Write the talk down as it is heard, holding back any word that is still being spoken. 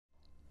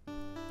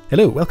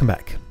Hello, welcome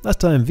back.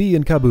 Last time V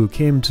and Kabu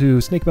came to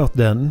Snakemouth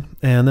Den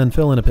and then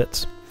fell in a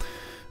pit.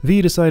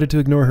 V decided to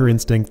ignore her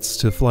instincts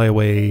to fly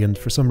away and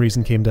for some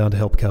reason came down to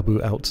help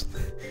Kabu out.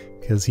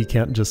 Because he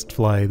can't just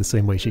fly the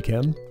same way she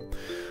can.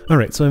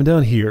 Alright, so I'm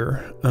down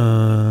here.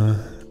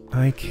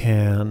 I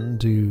can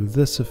do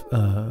this if,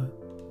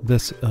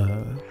 this?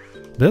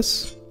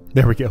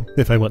 There we go,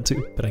 if I want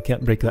to, but I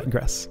can't break that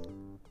grass.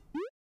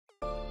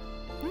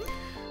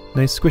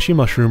 Nice squishy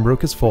mushroom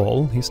broke his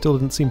fall. He still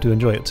didn't seem to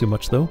enjoy it too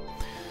much though.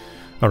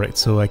 Alright,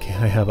 so I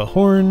have a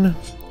horn,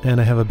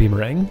 and I have a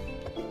beamerang.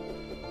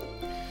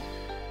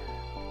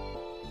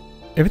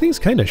 Everything's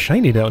kinda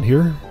shiny down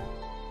here.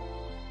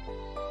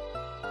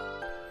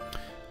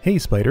 Hey,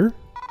 spider.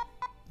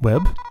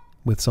 Web,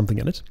 with something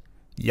in it.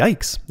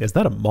 Yikes, is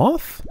that a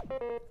moth?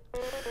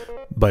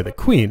 By the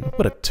Queen,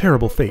 what a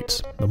terrible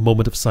fate. A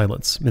moment of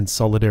silence, in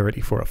solidarity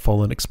for a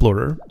fallen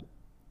explorer.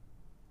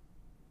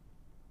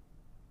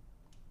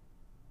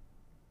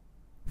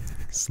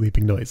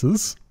 Sleeping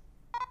noises.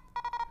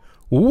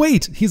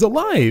 Wait, he's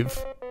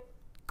alive!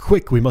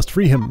 Quick, we must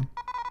free him.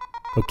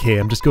 Okay,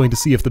 I'm just going to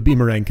see if the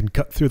beamerang can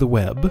cut through the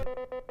web.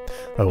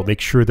 I will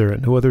make sure there are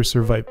no other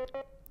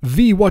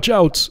V, watch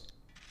out!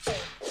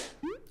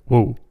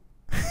 Whoa.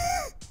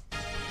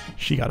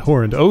 She got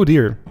horned. Oh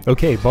dear.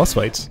 Okay, boss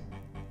fight.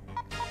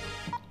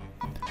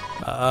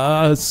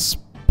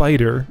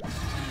 Spider.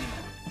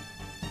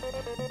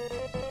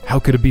 How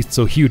could a beast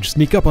so huge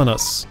sneak up on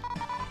us?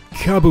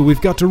 Kabu,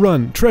 we've got to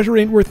run. Treasure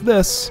ain't worth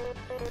this.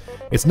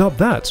 It's not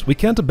that. We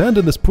can't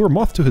abandon this poor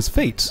moth to his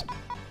fate.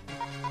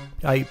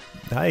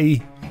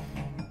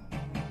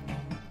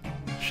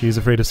 She's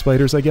afraid of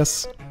spiders, I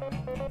guess.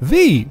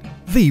 V,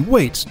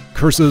 wait!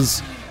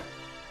 Curses!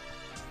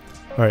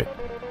 Alright.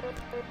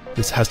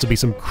 This has to be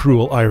some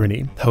cruel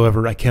irony.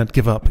 However, I can't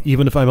give up,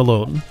 even if I'm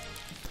alone.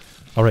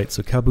 Alright,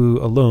 so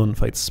Kabu alone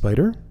fights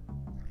Spider.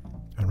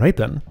 Alright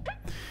then.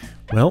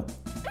 Well,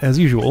 as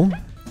usual,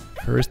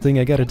 first thing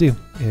I gotta do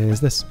is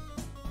this.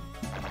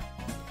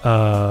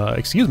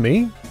 Excuse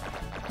me?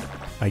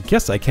 I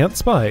guess I can't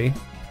spy.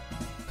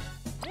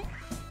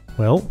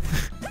 Well,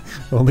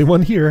 only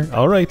one here.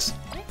 Alright.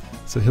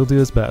 So he'll do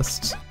his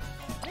best.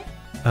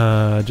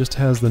 Just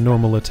has the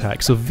normal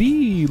attack. So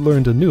V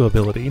learned a new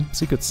ability,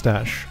 Secret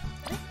Stash.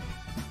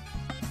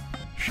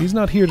 She's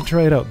not here to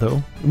try it out,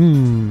 though.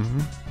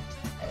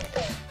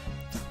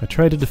 I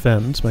tried to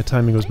defend. My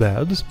timing was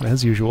bad,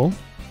 as usual.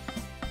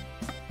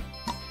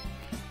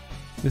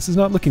 This is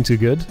not looking too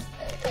good.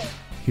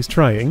 He's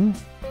trying.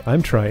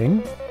 I'm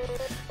trying.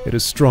 It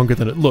is stronger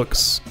than it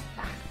looks.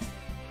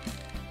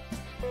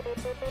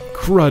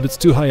 Crud, it's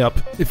too high up.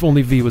 If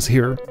only V was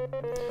here.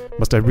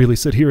 Must I really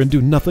sit here and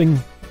do nothing?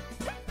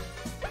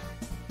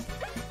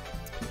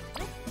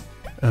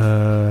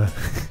 I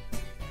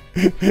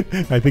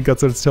think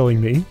that's what it's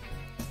telling me.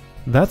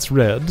 That's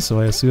red, so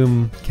I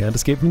assume can't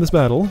escape from this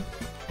battle.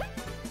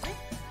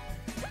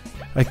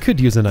 I could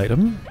use an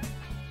item.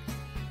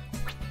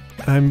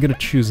 I'm gonna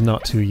choose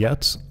not to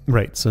yet.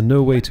 Right, so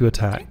no way to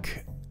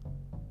attack.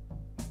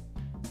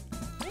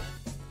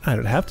 I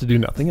don't have to do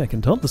nothing, I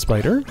can taunt the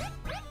spider.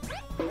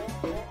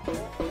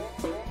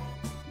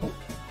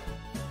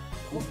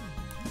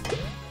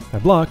 I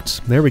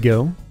blocked, there we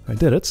go, I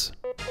did it.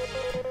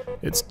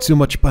 It's too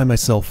much by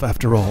myself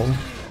after all.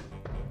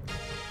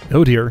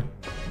 Oh dear.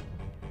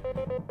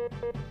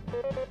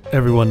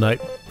 Everyone, I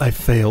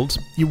failed.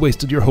 You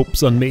wasted your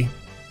hopes on me.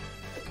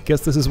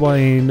 Guess this is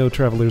why no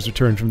travelers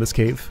return from this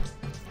cave.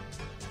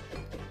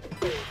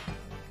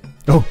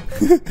 Oh!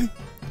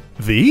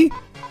 V?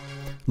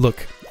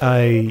 Look,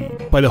 by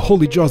the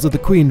holy jaws of the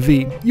Queen,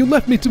 V, you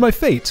left me to my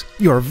fate!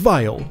 You're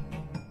vile!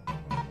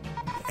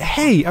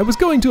 Hey, I was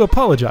going to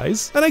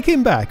apologize, and I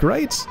came back,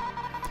 right?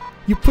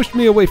 You pushed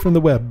me away from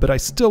the web, but I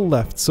still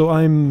left, so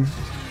I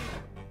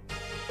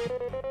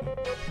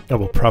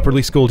will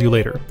properly scold you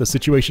later. The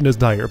situation is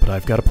dire, but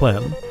I've got a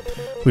plan.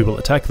 We will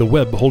attack the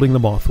web holding the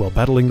moth while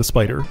battling the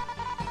spider.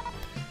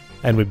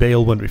 And we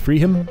bail when we free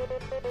him?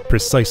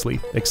 Precisely,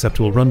 except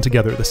we'll run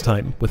together this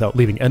time, without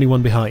leaving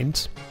anyone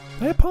behind.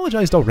 I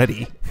apologized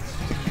already.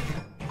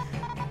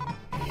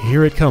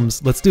 Here it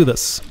comes, let's do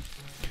this.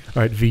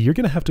 Alright, V, you're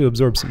gonna have to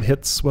absorb some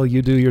hits while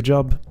you do your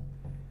job.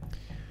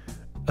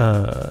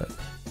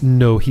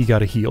 No, he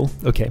got a heal.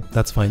 Okay,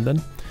 that's fine then.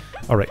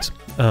 Alright,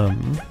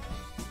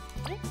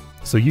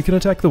 so you can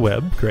attack the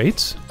web,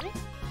 great.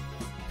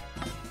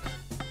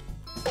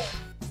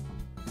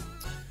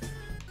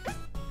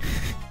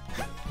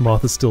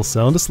 Moth is still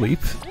sound asleep.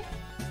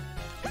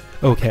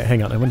 Okay,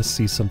 hang on, I want to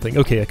see something.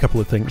 Okay, a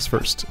couple of things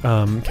first.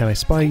 Can I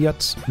spy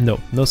yet? No,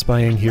 no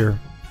spying here.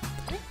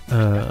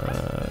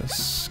 No,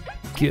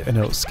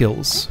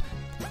 skills.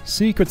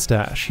 Secret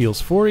Stash heals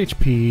 4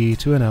 HP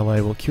to an ally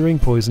while curing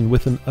poison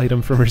with an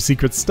item from her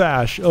secret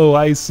stash. Oh,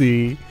 I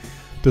see.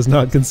 Does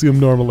not consume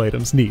normal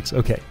items. Neat,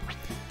 okay.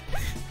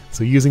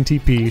 So using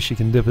TP, she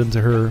can dip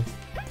into her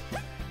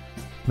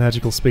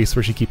magical space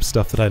where she keeps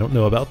stuff that I don't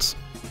know about.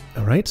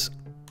 Alright.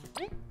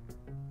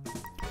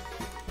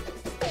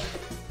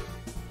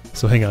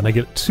 So hang on, I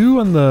get 2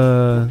 on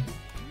the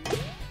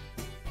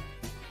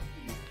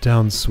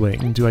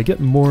downswing. Do I get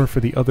more for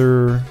the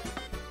other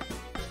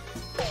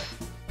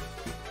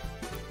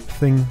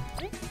thing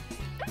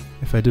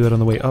if I do it on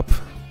the way up?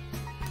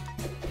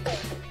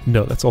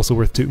 No, that's also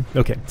worth 2.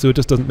 Okay, so it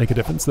just doesn't make a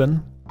difference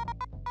then.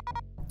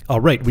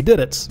 Alright, we did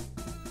it!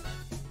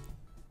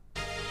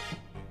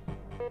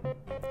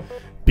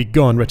 Be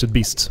gone, wretched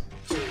beast.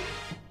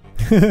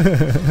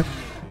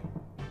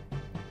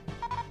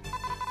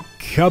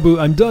 Kabbu,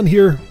 I'm done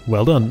here.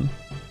 Well done.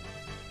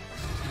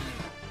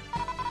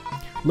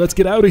 Let's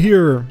get out of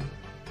here!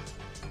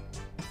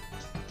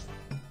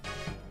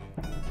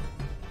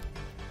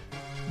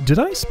 Did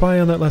I spy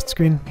on that last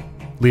screen?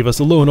 Leave us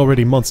alone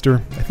already, monster.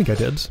 I think I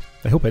did.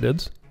 I hope I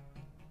did.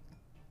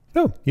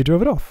 Oh, you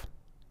drove it off.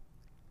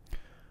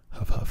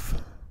 Huff huff.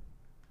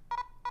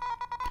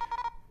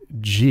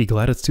 Gee,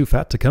 glad it's too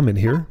fat to come in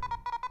here.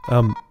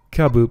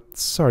 Kabbu,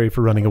 sorry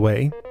for running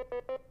away.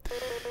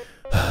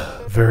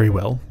 Very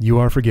well. You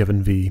are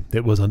forgiven, V.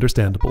 It was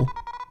understandable.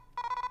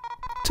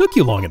 Took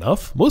you long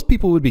enough. Most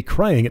people would be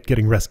crying at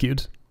getting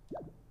rescued.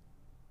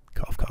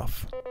 Cough,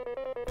 cough.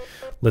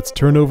 Let's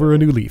turn over a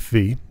new leaf,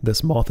 V.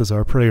 This moth is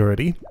our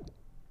priority.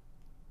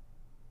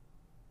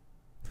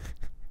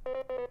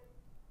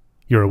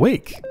 You're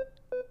awake.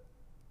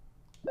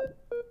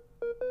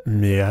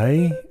 May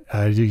I?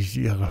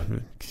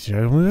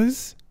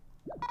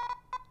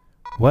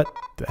 What?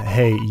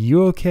 Hey,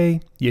 you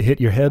okay? You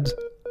hit your head?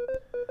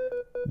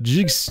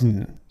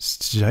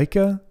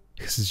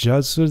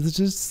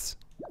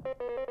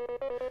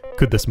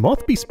 Could this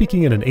moth be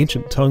speaking in an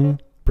ancient tongue?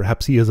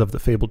 Perhaps he is of the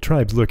fabled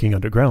tribes lurking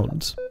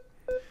underground.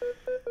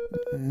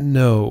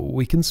 No,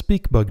 we can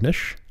speak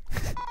Bugnish.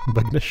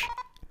 Bugnish?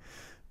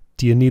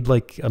 Do you need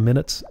like a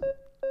minute?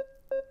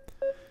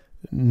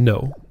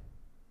 No.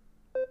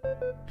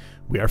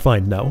 We are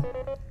fine now.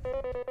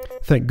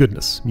 Thank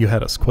goodness, you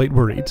had us quite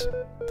worried.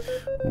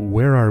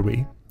 Where are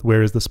we?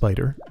 Where is the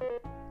spider?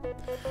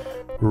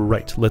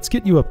 Right, let's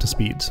get you up to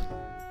speed.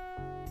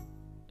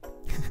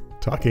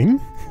 Talking?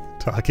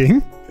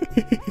 Talking?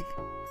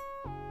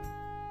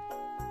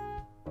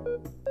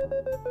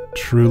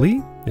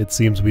 Truly? It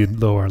seems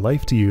we'd owe our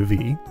life to you,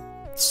 V.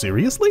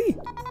 Seriously?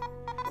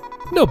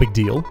 No big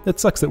deal. It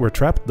sucks that we're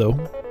trapped, though.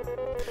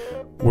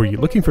 Were you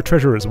looking for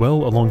treasure as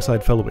well,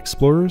 alongside fellow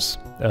explorers?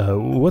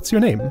 What's your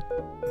name?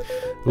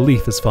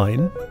 Leaf is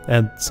fine,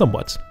 and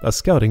somewhat. A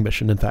scouting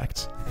mission, in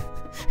fact.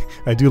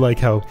 I do like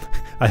how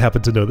I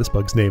happen to know this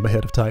bug's name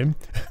ahead of time.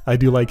 I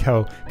do like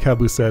how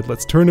Kabbu said,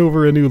 let's turn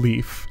over a new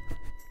leaf.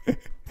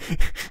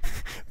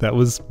 That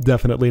was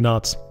definitely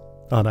not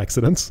on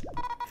accident.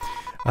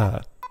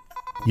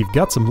 You've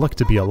got some luck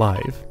to be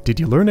alive. Did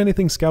you learn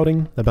anything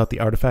scouting about the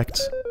artifact?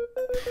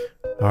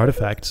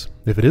 Artifact?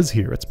 If it is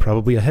here, it's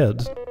probably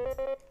ahead.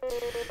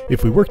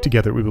 If we work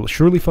together, we will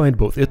surely find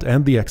both it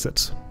and the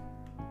exit.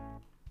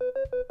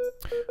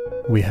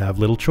 We have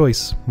little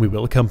choice. We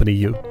will accompany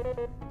you.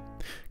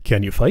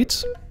 Can you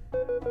fight?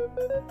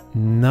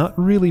 Not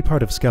really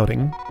part of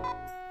scouting.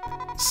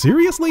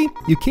 Seriously?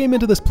 You came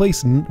into this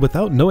place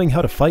without knowing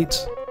how to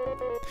fight?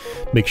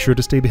 Make sure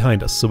to stay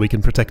behind us so we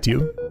can protect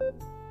you.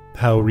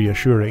 How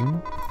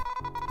reassuring.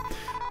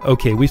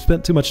 Okay, we've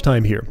spent too much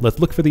time here. Let's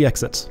look for the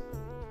exit.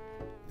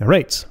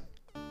 Alright.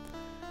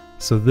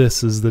 So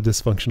this is the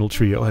dysfunctional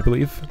trio, I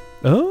believe.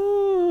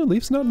 Oh,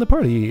 Leaf's not in the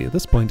party, at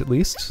this point at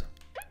least.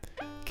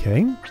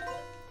 Okay.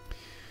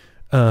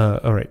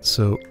 Alright,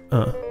 so,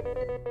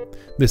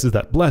 this is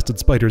that blasted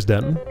spider's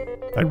den.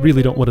 I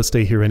really don't want to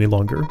stay here any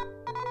longer.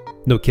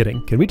 No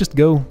kidding. Can we just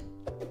go?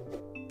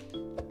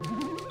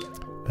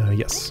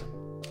 Yes.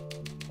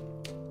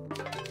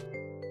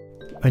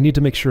 I need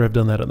to make sure I've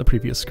done that on the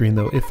previous screen,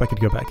 though, if I could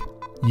go back.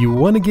 You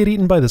want to get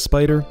eaten by the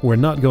spider? We're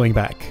not going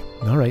back.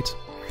 Alright.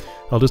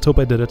 I'll just hope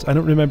I did it. I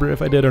don't remember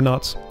if I did or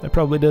not. I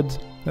probably did.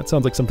 That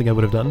sounds like something I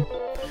would have done.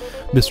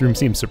 This room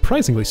seems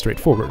surprisingly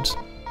straightforward.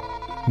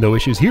 No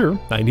issues here.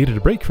 I needed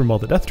a break from all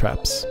the death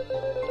traps.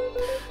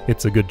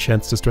 It's a good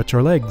chance to stretch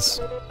our legs.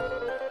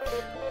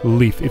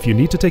 Leaf, if you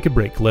need to take a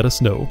break, let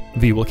us know.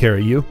 V will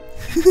carry you.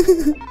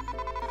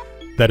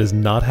 That is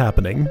not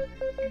happening.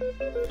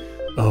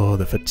 Oh,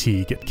 the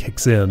fatigue, it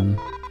kicks in.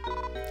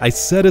 I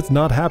said it's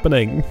not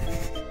happening.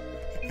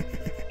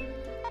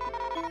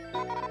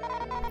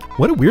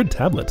 What a weird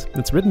tablet.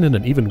 It's written in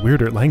an even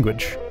weirder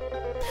language.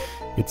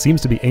 It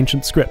seems to be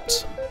ancient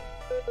script.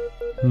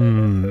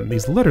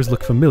 These letters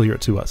look familiar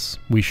to us.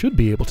 We should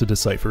be able to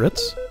decipher it.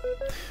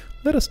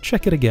 Let us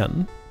check it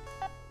again.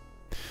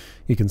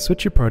 You can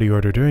switch your party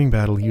order during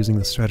battle using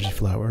the strategy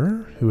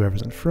flower.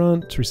 Whoever's in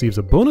front receives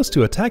a bonus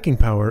to attacking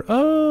power.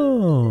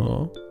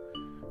 Oh!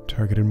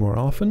 Targeted more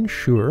often?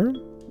 Sure.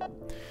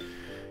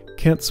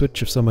 Can't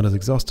switch if someone has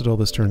exhausted all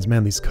this turns.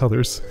 Man, these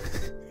colors.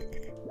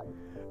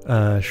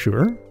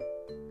 Sure.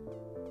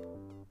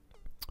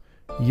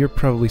 You're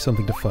probably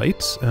something to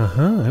fight.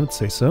 I would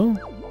say so.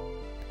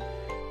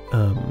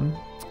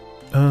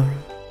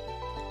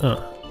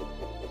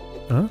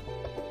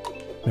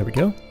 There we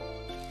go.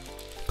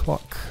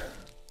 Clock.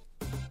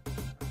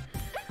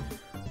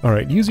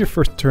 Alright, use your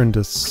first turn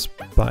to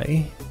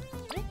spy.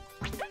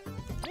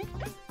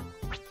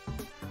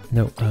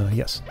 No,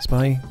 yes.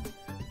 Spy.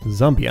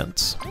 Zombie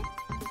ants.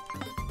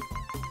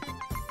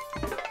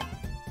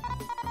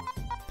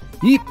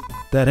 Yeep!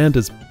 That ant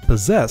is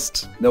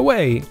possessed! No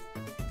way!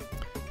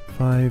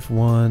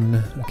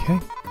 5-1. Okay.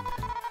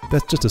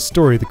 That's just a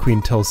story the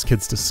queen tells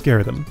kids to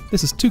scare them.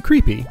 This is too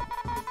creepy.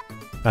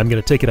 I'm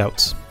gonna take it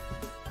out.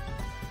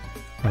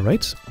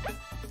 Alright.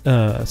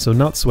 So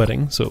not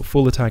sweating, so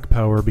full attack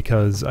power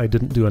because I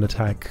didn't do an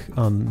attack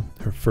on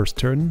her first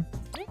turn.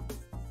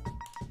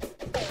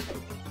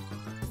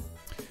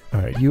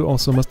 Alright, you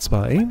also must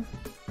spy.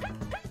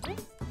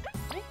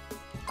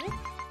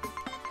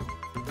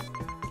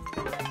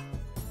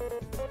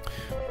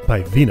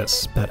 By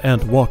Venus, that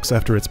ant walks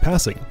after its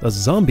passing, a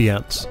zombie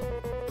ant.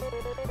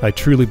 I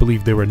truly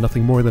believe they were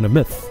nothing more than a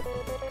myth.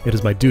 It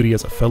is my duty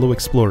as a fellow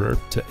explorer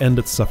to end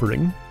its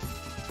suffering.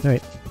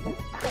 Alright.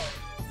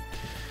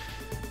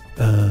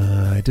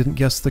 I didn't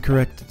guess the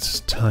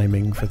correct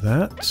timing for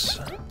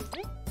that.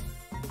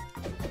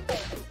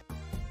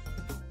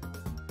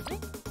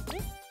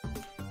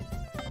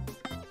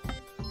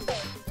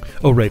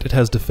 Oh right, it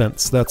has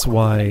defense, that's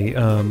why,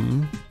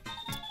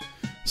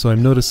 so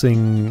I'm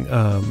noticing,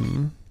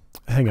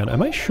 hang on,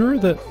 am I sure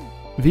that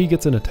V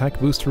gets an attack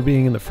boost for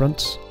being in the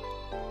front?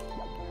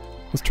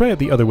 Let's try it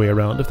the other way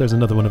around, if there's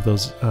another one of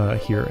those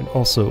here. And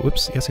also,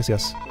 whoops,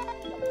 yes.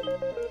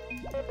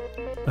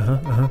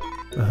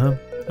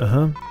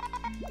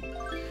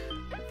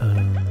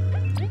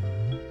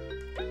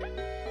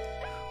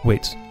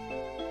 Wait.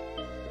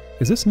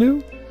 Is this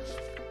new?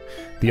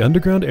 The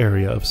underground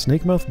area of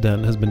Snakemouth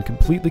Den has been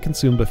completely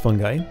consumed by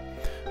fungi.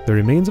 The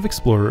remains of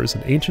explorers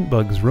and ancient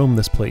bugs roam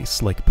this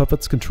place like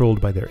puppets controlled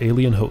by their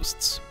alien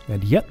hosts.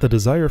 And yet the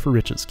desire for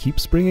riches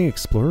keeps bringing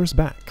explorers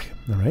back.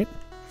 Alright?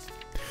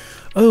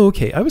 Oh,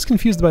 okay, I was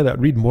confused by that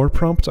read more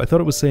prompt. I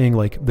thought it was saying,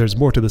 like, there's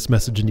more to this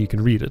message and you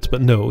can read it,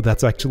 but no,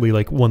 that's actually,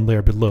 like, one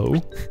layer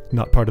below.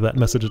 Not part of that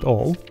message at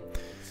all.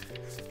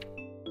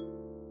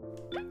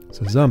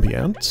 So, zombie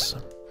ants.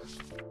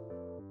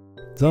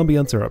 Zombie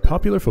ants are a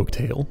popular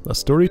folktale, a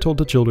story told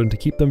to children to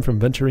keep them from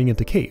venturing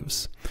into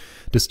caves.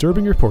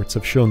 Disturbing reports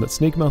have shown that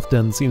Snakemouth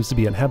Den seems to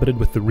be inhabited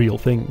with the real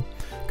thing.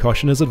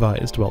 Caution is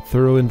advised while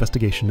thorough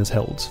investigation is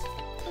held.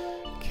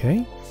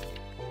 Okay.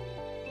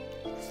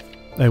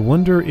 I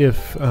wonder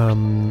if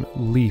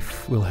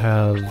Leaf will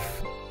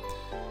have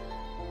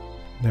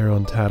their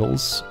own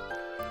tattles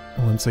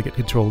once I get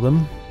control of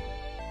them.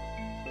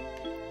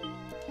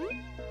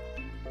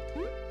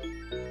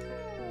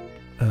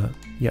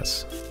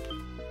 Yes.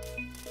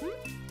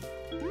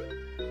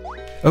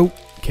 Oh,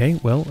 okay,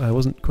 well, I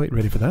wasn't quite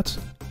ready for that.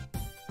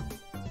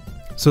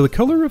 So the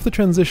color of the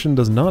transition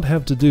does not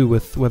have to do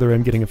with whether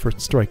I'm getting a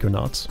first strike or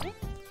not.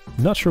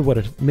 I'm not sure what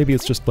it... maybe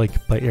it's just,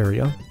 like, by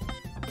area.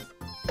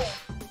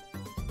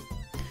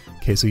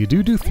 Okay, so you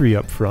do 3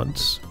 up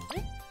front.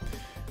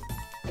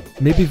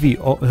 Maybe V...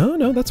 oh,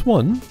 no, that's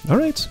 1.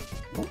 Alright.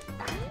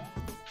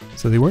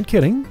 So they weren't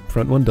kidding.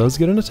 Front one does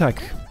get an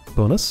attack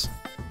bonus.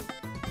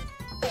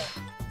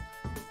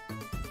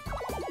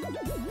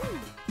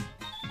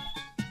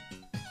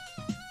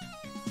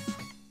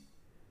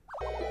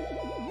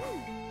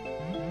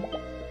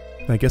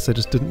 I guess I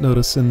just didn't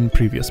notice in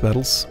previous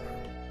battles.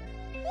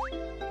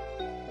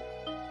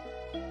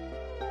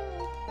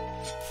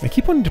 I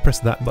keep wanting to press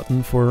that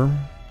button for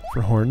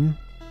Horn.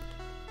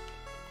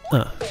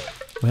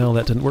 Well,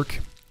 that didn't work.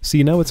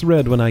 See, now it's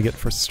red when I get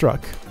first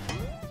struck.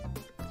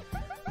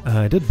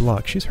 I did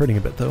block. She's hurting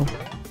a bit, though.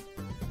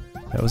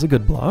 That was a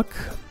good block.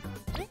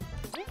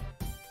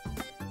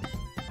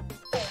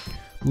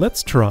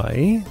 Let's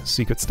try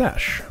Secret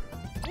Stash.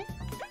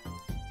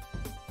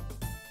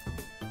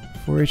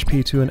 4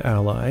 HP to an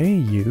ally.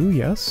 You,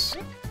 yes.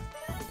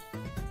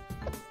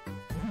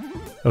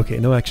 Okay,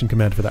 no action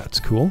command for that.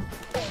 Cool.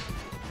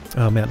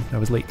 Oh man, I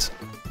was late.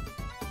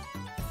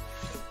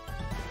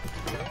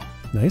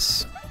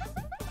 Nice.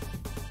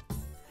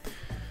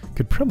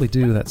 Could probably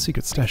do that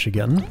Secret Stash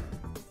again.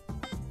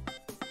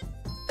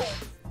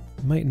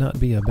 Might not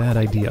be a bad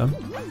idea.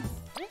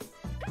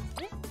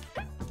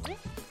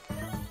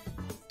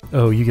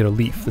 Oh, you get a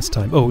leaf this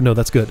time. Oh, no,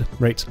 that's good.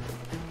 Right.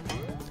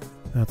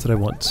 That's what I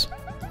want.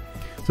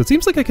 So it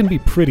seems like I can be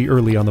pretty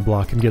early on the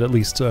block and get at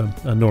least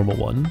a normal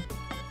one.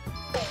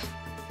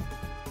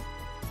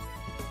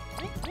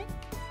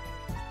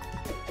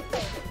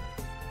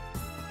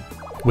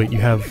 Wait, you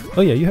have...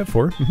 oh yeah, you have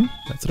 4.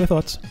 That's what I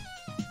thought.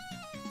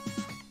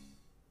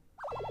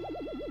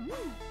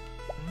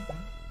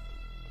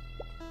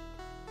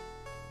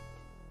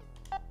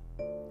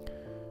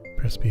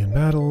 Press B in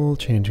battle,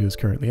 change who is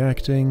currently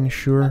acting,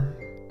 sure.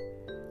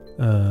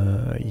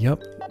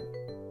 Yep.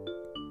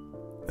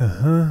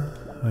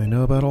 I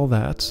know about all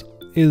that.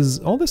 Is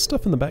all this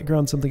stuff in the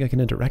background something I can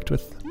interact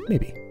with?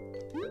 Maybe.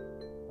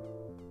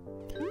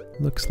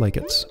 Looks like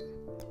it.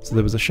 So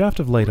there was a shaft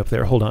of light up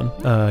there. Hold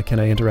on. Can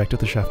I interact with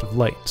the shaft of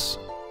light?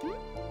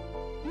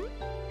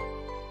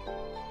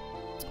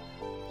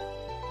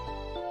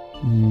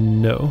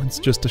 No, it's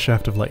just a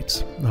shaft of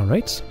light.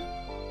 Alright.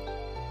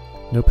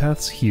 No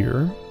paths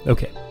here.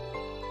 Okay.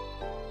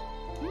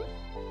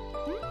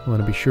 I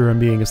want to be sure I'm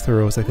being as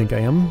thorough as I think I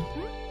am.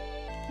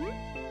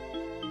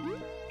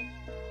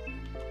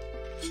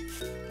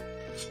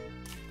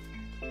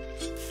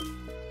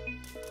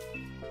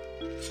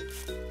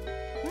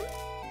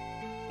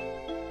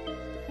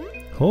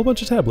 Whole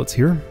bunch of tablets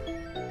here.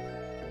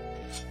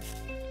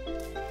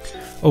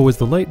 Oh, is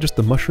the light just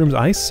the mushrooms?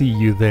 I see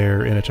you there,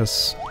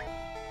 NHS.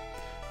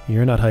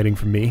 You're not hiding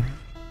from me.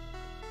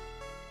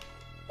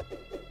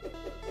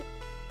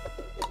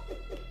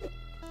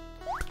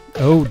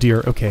 Oh dear,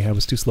 okay, I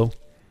was too slow.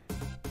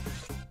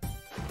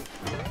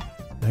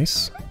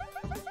 Nice.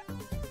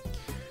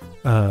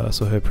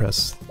 So if I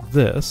press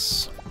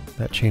this,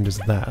 that changes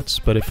that.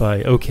 But if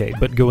I... okay,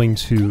 but going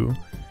to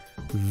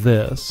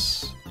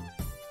this...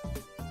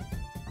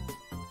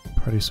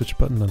 Party switch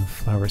button on the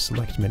flower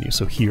select menu,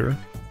 so here.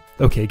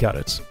 Okay, got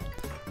it.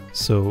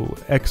 So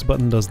X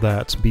button does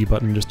that, B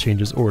button just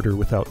changes order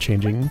without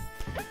changing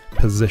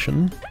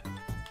position.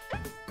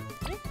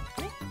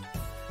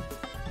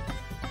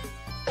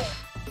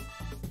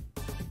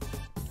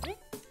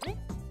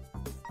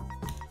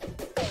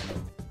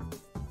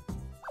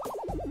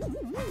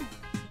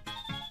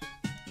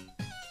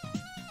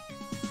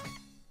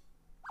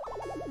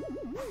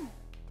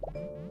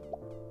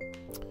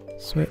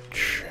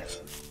 Switch.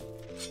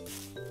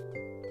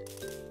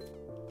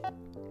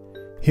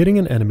 Hitting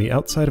an enemy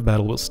outside of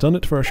battle will stun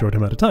it for a short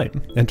amount of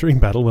time. Entering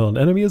battle while an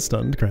enemy is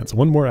stunned grants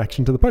one more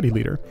action to the party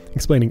leader,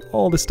 explaining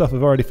all this stuff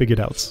I've already figured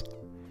out.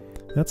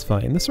 That's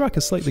fine. This rock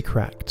is slightly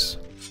cracked.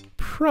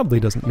 Probably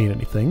doesn't mean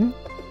anything.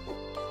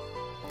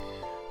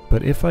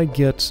 But if I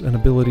get an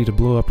ability to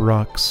blow up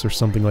rocks or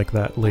something like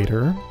that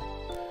later,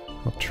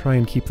 I'll try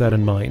and keep that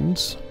in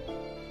mind.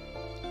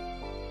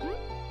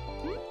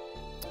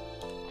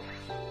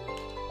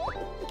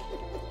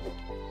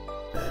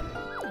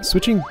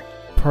 Switching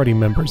party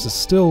members is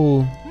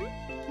still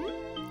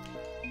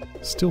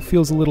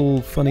feels a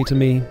little funny to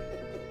me.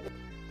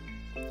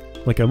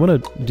 Like, I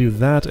want to do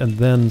that and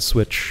then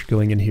switch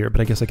going in here, but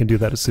I guess I can do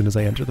that as soon as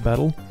I enter the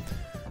battle.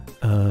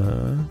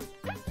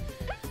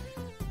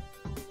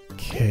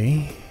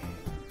 Okay.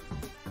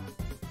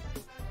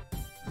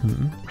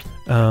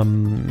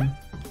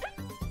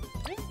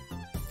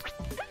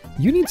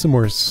 You need some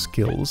more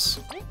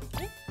skills.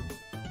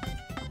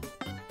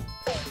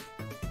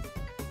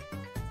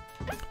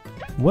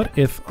 What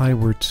if I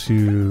were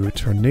to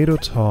Tornado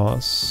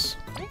Toss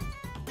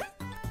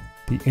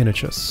the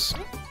Inichus?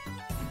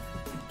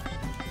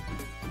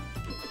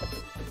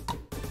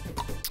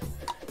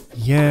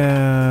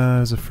 Yeah, I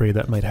was afraid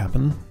that might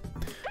happen.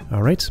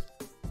 Alright.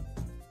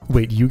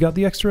 Wait, you got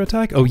the extra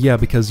attack? Oh yeah,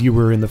 because you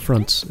were in the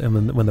front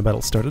and when the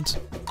battle started.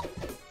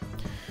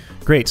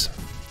 Great.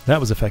 That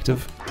was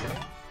effective.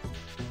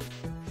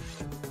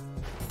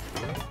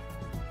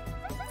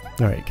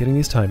 Alright, getting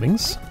these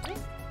timings.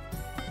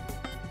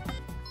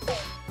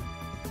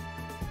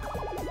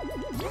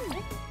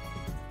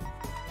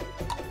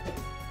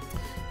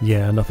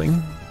 Yeah,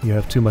 nothing. You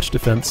have too much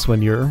defense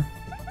when you're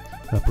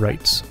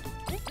upright.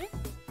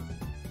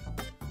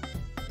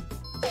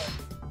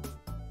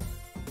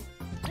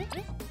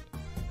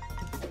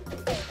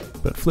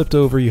 But flipped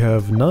over you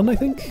have none, I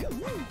think?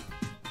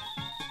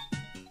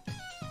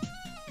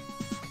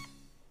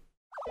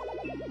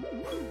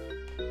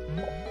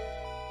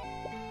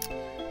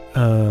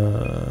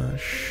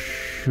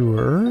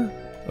 Sure.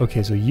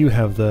 Okay, so you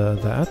have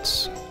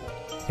that.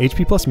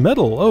 HP plus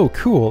metal! Oh,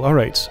 cool,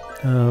 alright.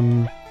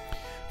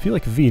 I feel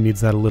like V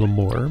needs that a little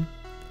more.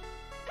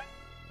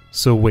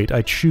 So wait,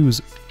 I choose...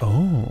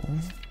 oh.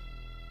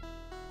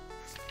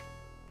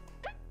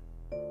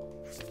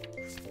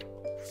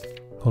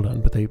 Hold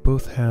on, but they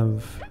both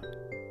have...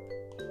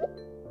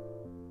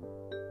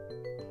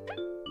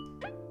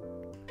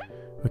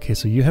 okay,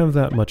 so you have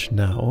that much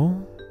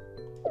now.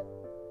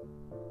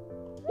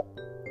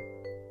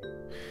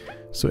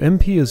 So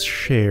MP is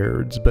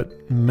shared,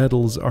 but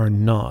medals are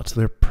not.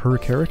 They're per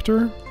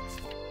character?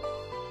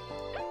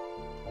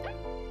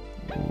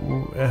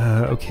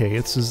 Okay,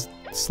 it's just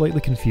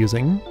slightly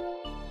confusing.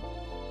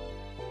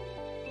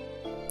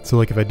 So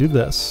like if I do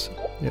this,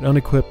 it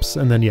unequips,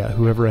 and then yeah,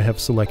 whoever I have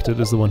selected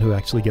is the one who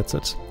actually gets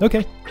it.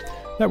 Okay,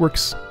 that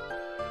works.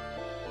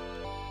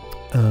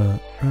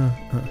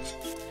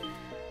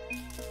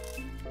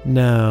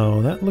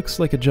 Now, that looks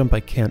like a jump I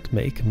can't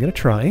make. I'm gonna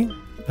try.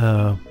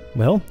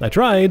 Well, I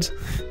tried!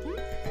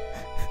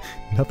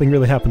 Nothing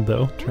really happened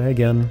though. Try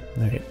again.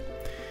 Alright.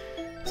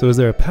 So is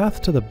there a path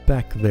to the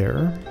back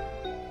there?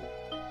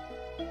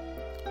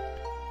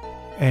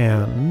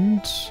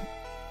 And...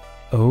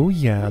 oh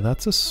yeah,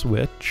 that's a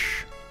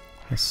switch.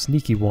 A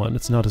sneaky one.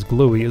 It's not as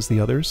glowy as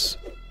the others.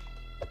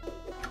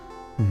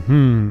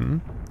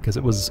 Because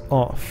it was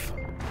off.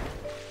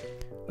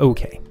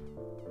 Okay.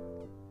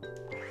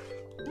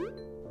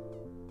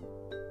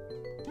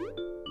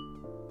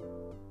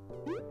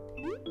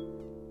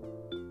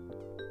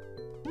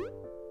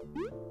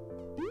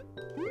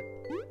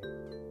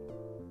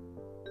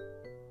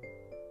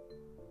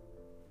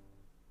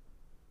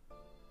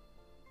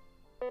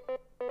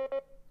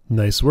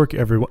 Nice work,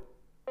 everyone.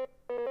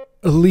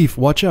 A leaf,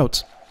 watch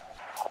out!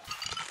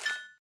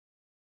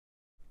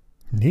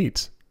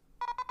 Neat.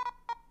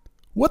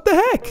 What the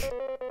heck?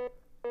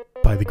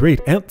 By the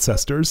great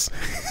ancestors.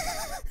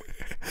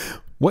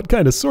 What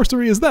kind of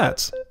sorcery is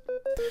that?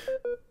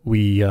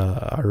 We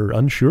are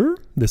unsure?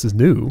 This is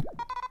new.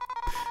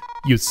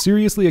 You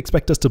seriously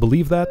expect us to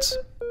believe that?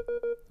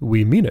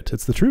 We mean it,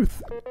 it's the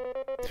truth.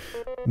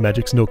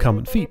 Magic's no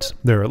common feat.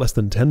 There are less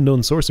than 10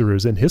 known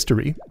sorcerers in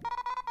history.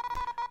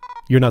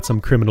 You're not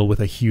some criminal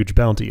with a huge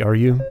bounty, are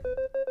you?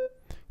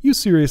 You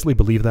seriously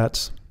believe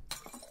that?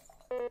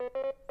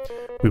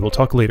 We will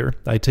talk later.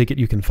 I take it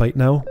you can fight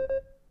now?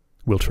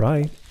 We'll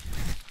try.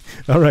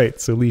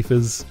 Alright, so Leaf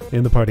is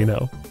in the party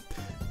now.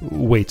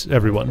 Wait,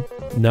 everyone.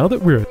 Now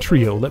that we're a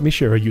trio, let me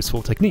share a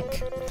useful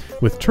technique.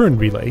 With turn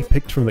relay,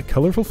 picked from the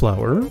colorful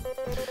flower,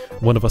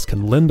 one of us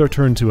can lend our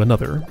turn to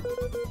another.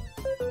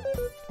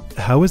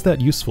 How is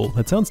that useful?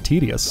 That sounds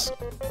tedious.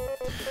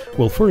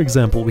 Well, for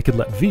example, we could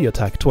let V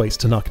attack twice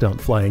to knock down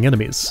flying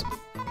enemies.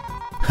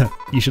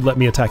 You should let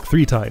me attack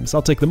 3 times.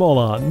 I'll take them all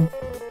on.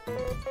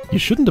 You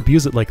shouldn't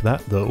abuse it like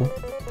that, though.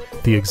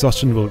 The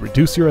exhaustion will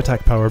reduce your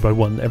attack power by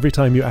 1 every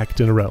time you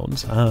act in a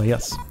round. Ah,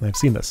 yes, I've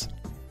seen this.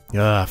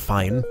 Ah,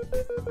 fine.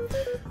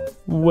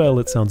 Well,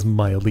 it sounds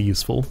mildly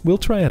useful. We'll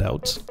try it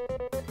out.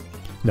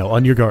 Now,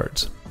 on your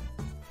guard.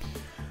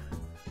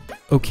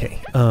 Okay,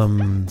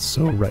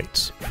 so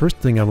right. First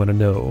thing I want to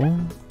know...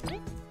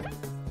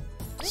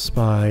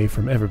 Spy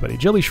from everybody.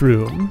 Jelly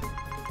Shroom.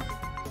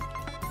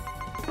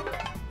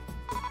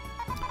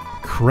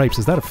 Cripes,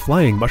 is that a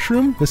flying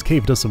mushroom? This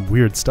cave does some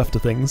weird stuff to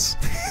things.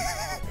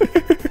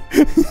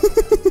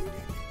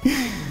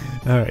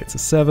 Alright, so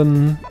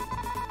 7.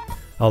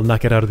 I'll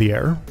knock it out of the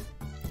air.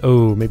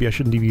 Oh, maybe I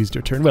shouldn't have used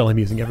your turn. Well, I'm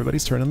using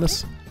everybody's turn on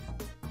this.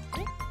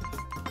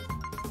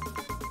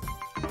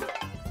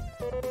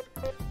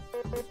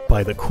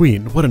 By the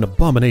Queen, what an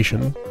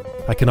abomination.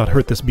 I cannot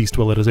hurt this beast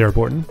while it is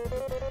airborne.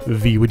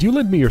 V, would you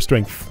lend me your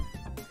strength?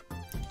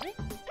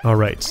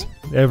 Alright,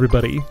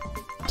 everybody,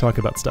 talk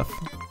about stuff.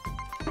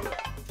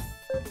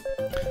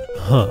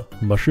 Huh,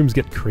 mushrooms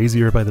get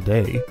crazier by the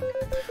day.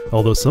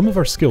 Although some of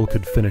our skill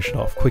could finish it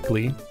off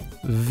quickly.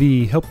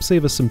 V, help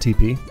save us some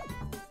TP.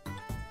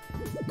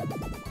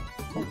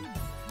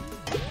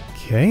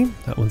 Okay,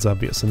 that one's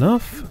obvious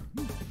enough.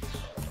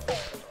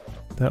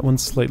 That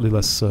one's slightly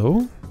less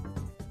so.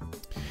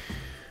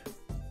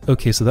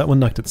 Okay, so that one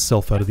knocked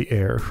itself out of the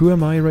air. Who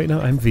am I right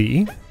now? I'm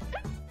V.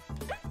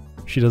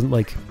 She doesn't,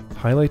 like,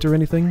 highlight or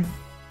anything?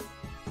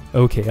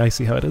 Okay, I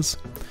see how it is.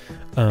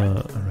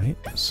 Alright,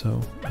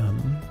 so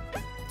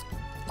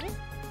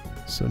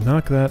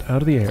knock that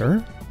out of the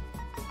air.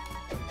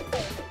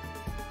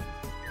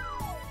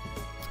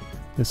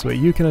 This way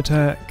you can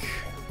attack.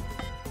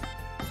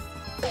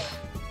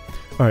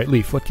 Alright,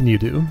 Leaf, what can you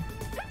do?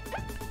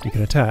 You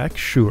can attack,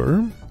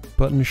 sure.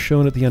 Button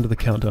shown at the end of the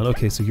countdown.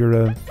 Okay, so you're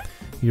a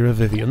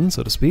Vivian,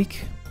 so to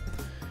speak.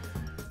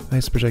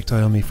 Ice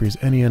projectile may freeze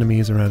any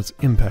enemies around its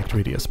impact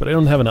radius, but I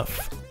don't have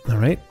enough.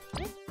 Alright.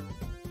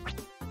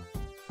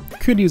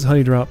 Could use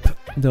Honey Drop,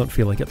 don't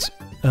feel like it.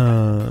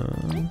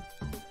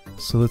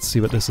 So let's see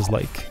what this is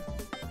like.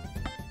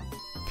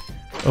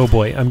 Oh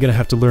boy, I'm gonna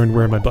have to learn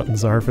where my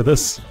buttons are for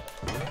this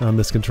on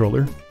this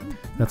controller.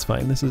 That's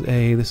fine. This is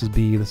A, this is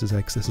B, this is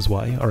X, this is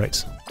Y.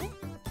 Alright.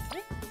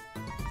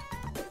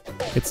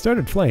 It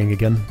started flying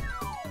again.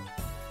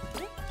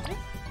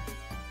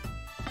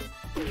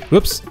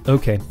 Whoops,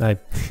 okay, I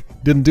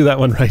didn't do that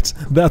one right.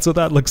 That's what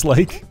that looks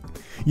like.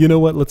 You know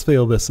what, let's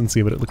fail this and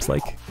see what it looks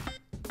like.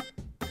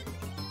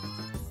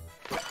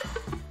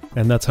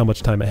 And that's how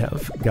much time I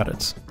have. Got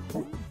it.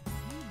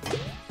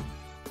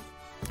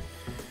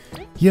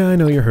 Yeah, I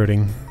know you're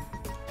hurting.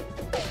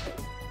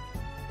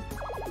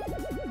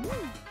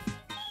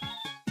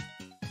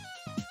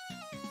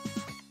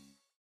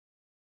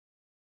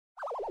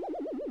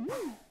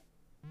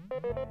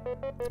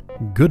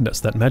 Goodness,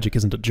 that magic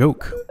isn't a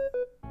joke.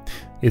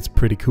 It's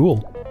pretty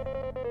cool.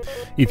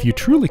 If you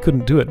truly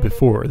couldn't do it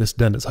before, this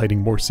den is hiding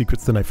more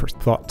secrets than I first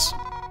thought.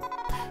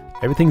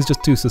 Everything's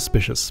just too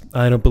suspicious.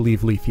 I don't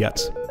believe Leaf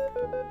yet.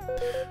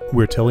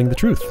 We're telling the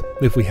truth.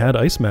 If we had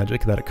ice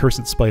magic, that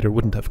accursed spider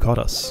wouldn't have caught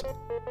us.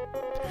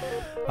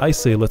 I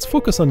say let's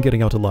focus on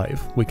getting out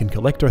alive. We can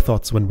collect our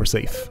thoughts when we're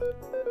safe.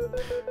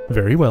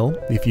 Very well.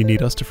 If you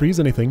need us to freeze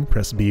anything,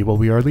 press B while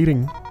we are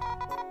leading.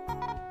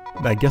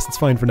 I guess it's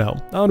fine for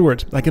now.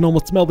 Onward! I can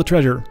almost smell the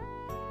treasure!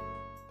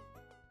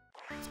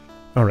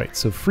 Alright,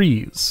 so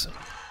freeze.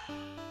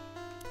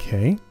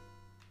 Okay.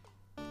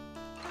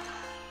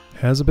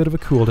 Has a bit of a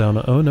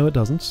cooldown. Oh, no, it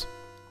doesn't.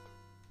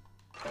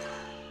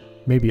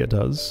 Maybe it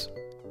does.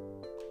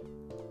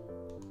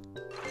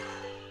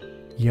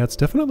 Yeah, it's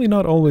definitely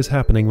not always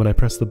happening when I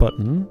press the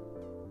button.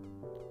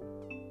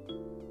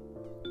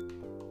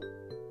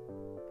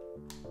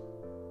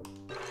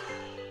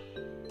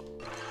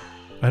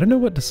 I don't know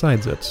what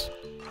decides it.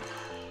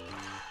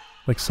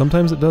 Like,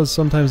 sometimes it does,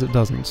 sometimes it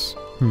doesn't.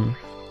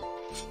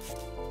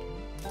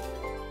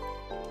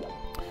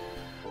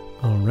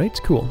 Alright,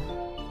 cool.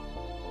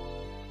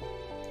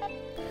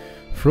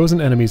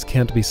 Frozen enemies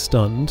can't be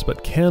stunned,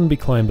 but can be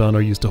climbed on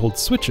or used to hold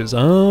switches.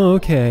 Oh,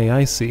 okay,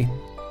 I see.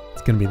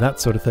 It's gonna be that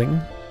sort of thing.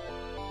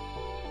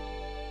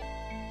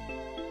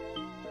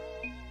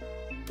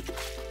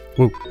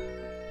 Whoa.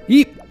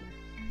 Eep!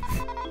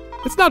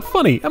 It's not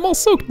funny! I'm all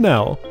soaked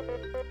now!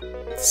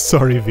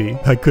 Sorry, V.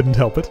 I couldn't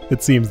help it.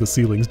 It seems the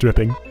ceiling's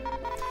dripping.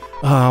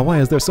 Ah,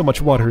 why is there so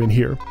much water in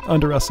here?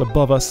 Under us,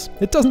 above us.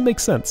 It doesn't make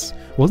sense.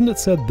 Wasn't it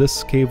said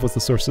this cave was the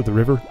source of the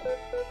river?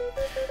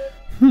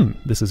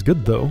 This is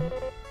good, though.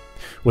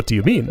 What do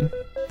you mean?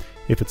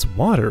 If it's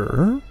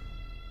water,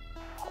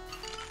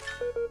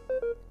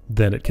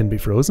 then it can be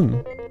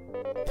frozen.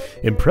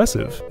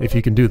 Impressive. If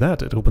you can do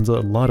that, it opens a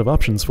lot of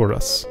options for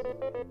us.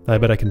 I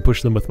bet I can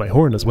push them with my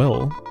horn as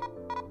well.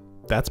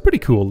 That's pretty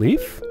cool,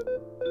 Leaf.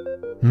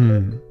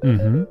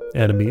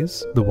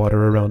 Enemies, the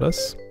water around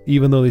us.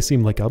 Even though they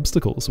seem like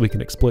obstacles, we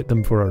can exploit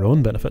them for our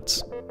own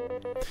benefits.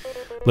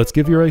 Let's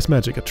give your ice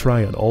magic a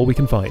try on all we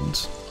can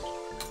find.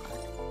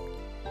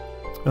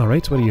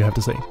 Alright, what do you have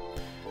to say?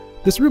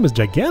 This room is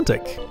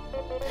gigantic!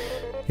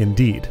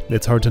 Indeed,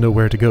 it's hard to know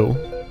where to go.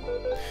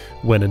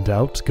 When in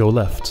doubt, go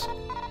left.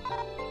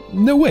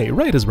 No way,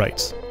 right is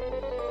right.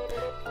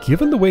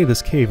 Given the way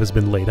this cave has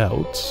been laid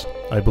out,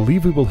 I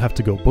believe we will have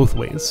to go both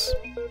ways.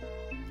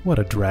 What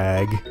a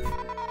drag.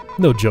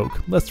 No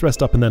joke, let's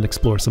rest up and then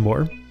explore some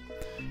more.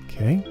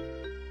 Okay.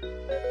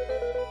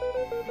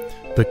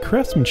 The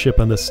craftsmanship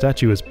on this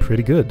statue is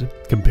pretty good,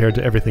 compared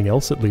to everything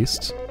else at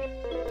least.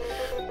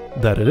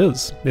 That it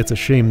is. It's a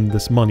shame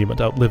this monument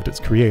outlived its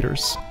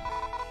creators.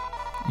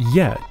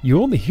 Yeah,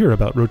 you only hear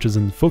about roaches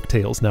in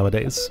folktales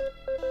nowadays.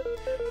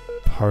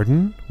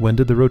 Pardon? When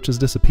did the roaches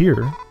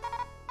disappear?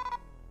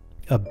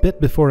 A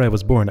bit before I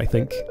was born, I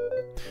think.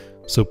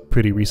 So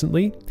pretty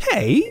recently?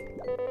 Hey!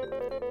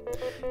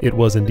 It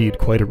was indeed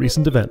quite a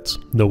recent event.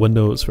 No one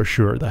knows for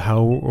sure the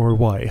how or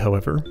why,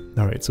 however.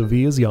 Alright, so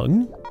V is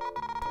young.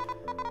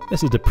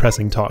 This is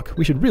depressing talk.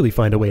 We should really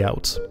find a way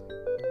out.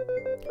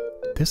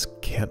 This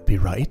can't be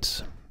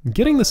right. I'm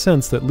getting the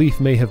sense that Leaf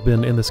may have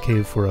been in this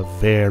cave for a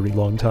very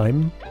long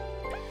time.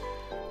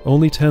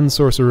 Only 10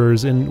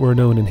 sorcerers were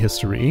known in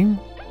history.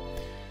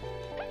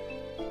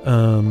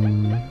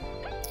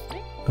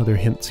 Other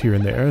hints here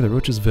and there. The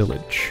Roach's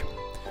Village.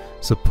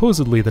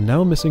 Supposedly, the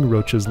now missing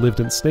roaches lived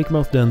in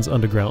snake-mouth dens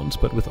underground,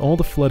 but with all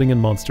the flooding and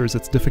monsters,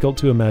 it's difficult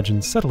to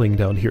imagine settling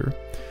down here.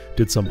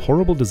 Did some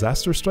horrible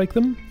disaster strike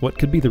them? What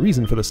could be the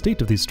reason for the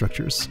state of these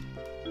structures?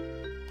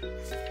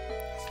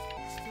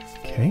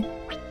 Okay.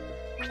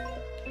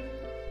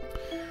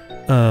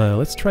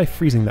 Let's try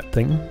freezing that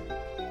thing.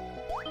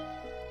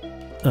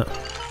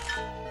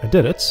 I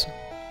did it.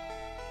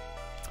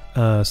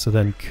 So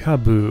then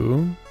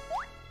Kabu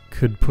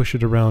could push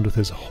it around with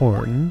his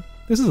horn.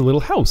 This is a little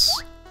house!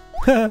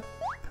 I'm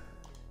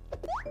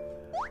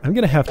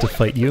gonna have to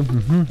fight you.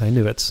 I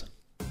knew it.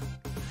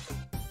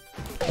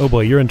 Oh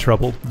boy, you're in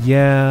trouble.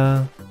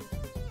 Yeah,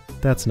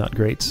 that's not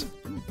great.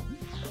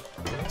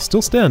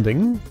 Still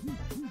standing.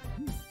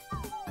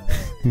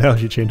 Now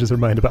she changes her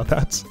mind about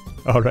that.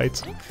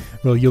 Alright.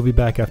 Well, you'll be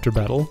back after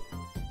battle.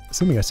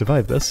 Assuming I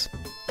survive this.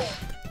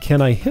 Can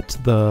I hit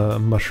the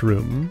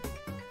mushroom?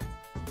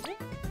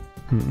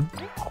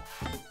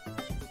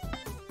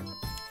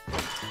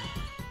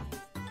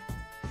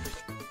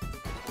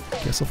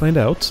 Guess I'll find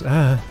out.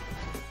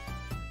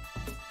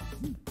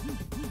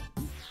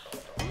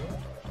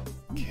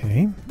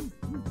 Okay.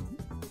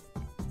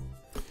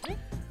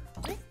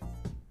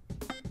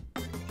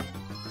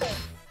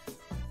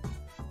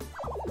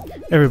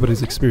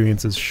 Everybody's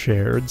experience is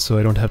shared, so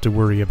I don't have to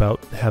worry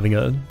about having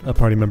a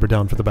party member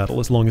down for the battle,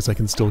 as long as I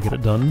can still get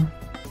it done.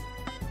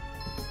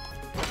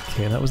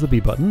 Okay, that was the B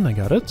button. I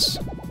got it.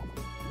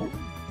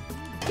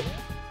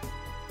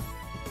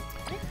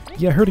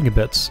 Yeah, hurting a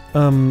bit.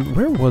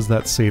 Where was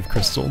that save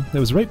crystal? It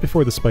was right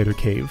before the spider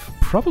cave.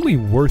 Probably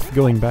worth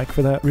going back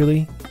for that,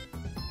 really.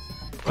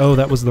 Oh,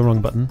 that was the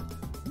wrong button.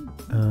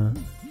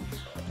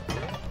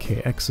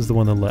 Okay, X is the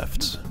one on the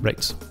left.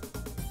 Right.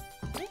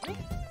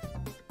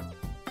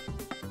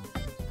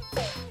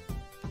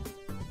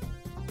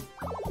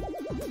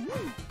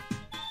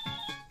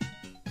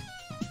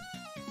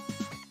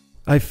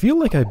 I feel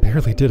like I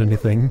barely did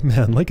anything.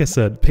 Man, like I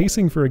said,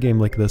 pacing for a game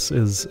like this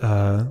is,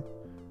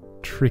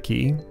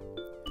 tricky.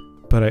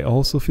 But I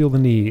also feel the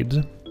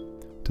need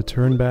to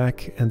turn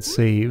back and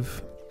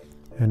save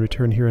and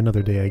return here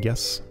another day, I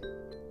guess.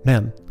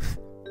 Man.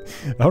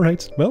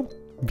 Alright, well,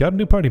 got a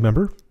new party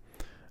member.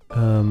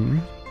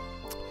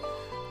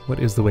 What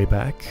is the way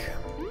back?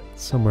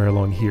 Somewhere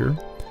along here.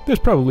 There's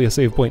probably a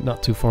save point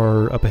not too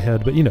far up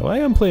ahead, but you know, I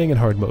am playing in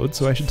hard mode,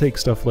 so I should take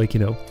stuff like, you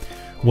know,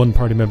 one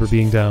party member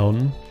being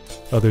down,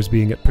 others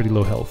being at pretty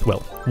low health. Well,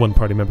 one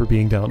party member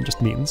being down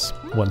just means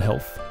 1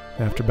 health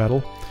after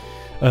battle.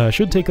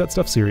 Should take that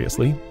stuff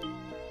seriously.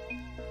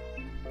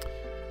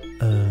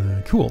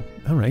 Cool.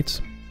 Alright.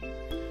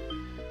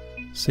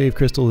 Save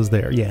crystal is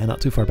there. Yeah,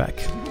 not too far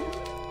back.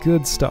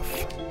 Good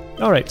stuff.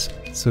 Alright,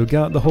 so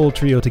got the whole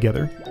trio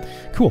together.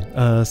 Cool.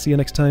 See you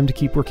next time to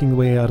keep working the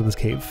way out of this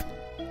cave.